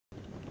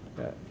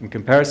In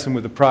comparison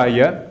with the prior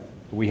year,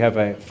 we have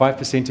a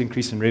 5%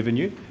 increase in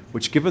revenue,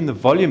 which given the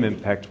volume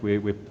impact,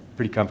 we're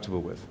pretty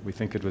comfortable with. We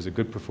think it was a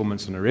good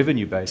performance on a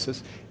revenue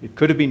basis. It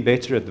could have been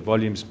better had the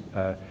volumes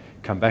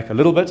come back a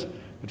little bit,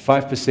 but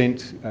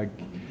 5%,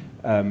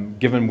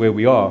 given where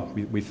we are,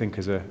 we think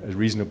is a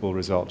reasonable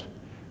result.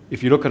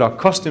 If you look at our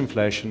cost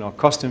inflation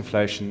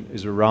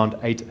is around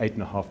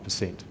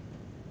 8.5%.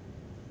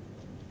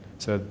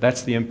 So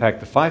that's the impact.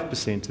 The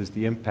 5% is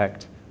the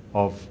impact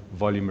of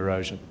volume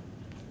erosion.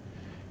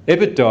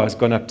 Ebitda has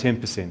gone up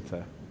 10%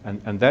 though,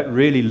 and that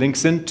really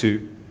links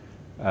into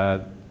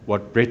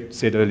what Brett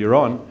said earlier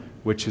on,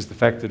 which is the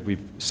fact that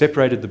we've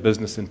separated the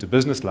business into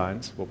business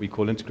lines, what we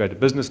call integrated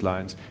business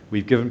lines.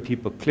 We've given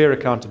people clear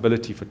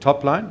accountability for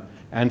top line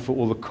and for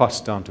all the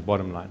costs down to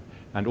bottom line,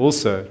 and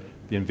also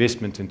the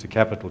investment into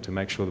capital to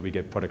make sure that we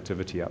get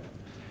productivity up.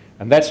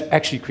 And that's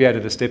actually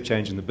created a step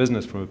change in the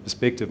business from a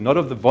perspective, not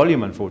of the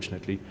volume,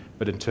 unfortunately,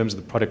 but in terms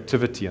of the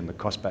productivity and the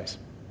cost base.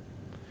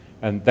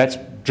 And that's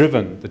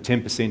driven the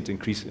 10%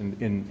 increase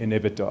in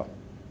Ebitda.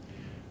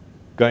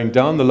 Going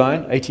down the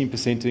line,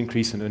 18%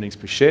 increase in earnings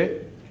per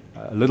share.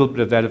 A little bit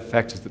of that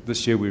fact is that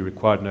this year we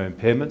required no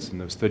impairments, and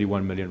there was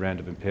 31 million rand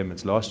of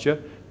impairments last year,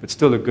 but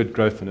still a good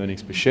growth in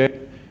earnings per share,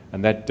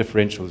 and that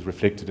differential is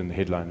reflected in the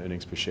headline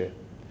earnings per share.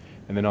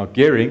 And then our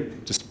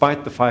gearing,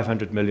 despite the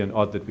 500 million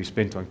odd that we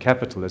spent on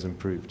capital, has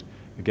improved,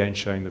 again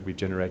showing that we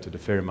generated a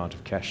fair amount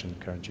of cash in the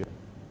current year.